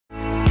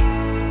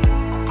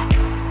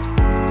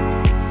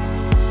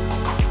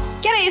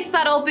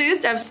subtle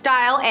boost of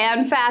style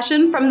and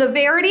fashion from the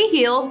Verity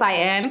Heels by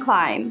Anne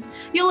Klein.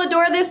 You'll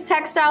adore this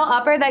textile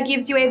upper that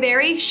gives you a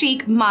very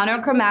chic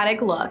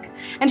monochromatic look.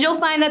 And you'll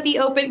find that the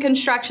open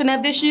construction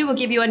of this shoe will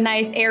give you a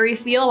nice airy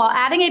feel while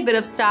adding a bit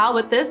of style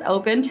with this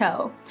open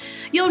toe.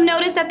 You'll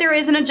notice that there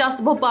is an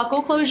adjustable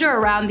buckle closure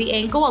around the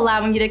ankle,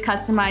 allowing you to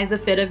customize the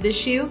fit of this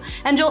shoe.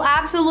 And you'll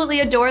absolutely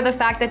adore the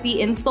fact that the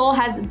insole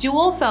has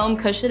dual foam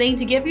cushioning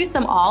to give you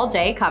some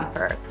all-day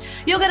comfort.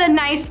 You'll get a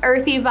nice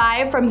earthy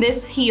vibe from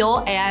this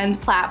heel and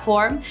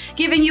platform,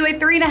 giving you a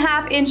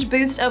 3.5-inch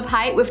boost of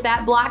height with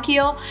that block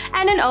heel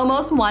and an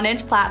almost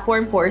 1-inch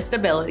platform for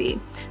stability.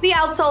 The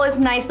outsole is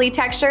nicely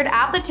textured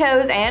at the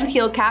toes and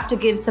heel cap to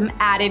give some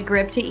added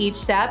grip to each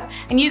step,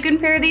 and you can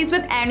pair these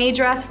with any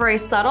dress for a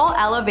subtle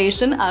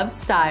elevation of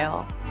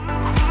style.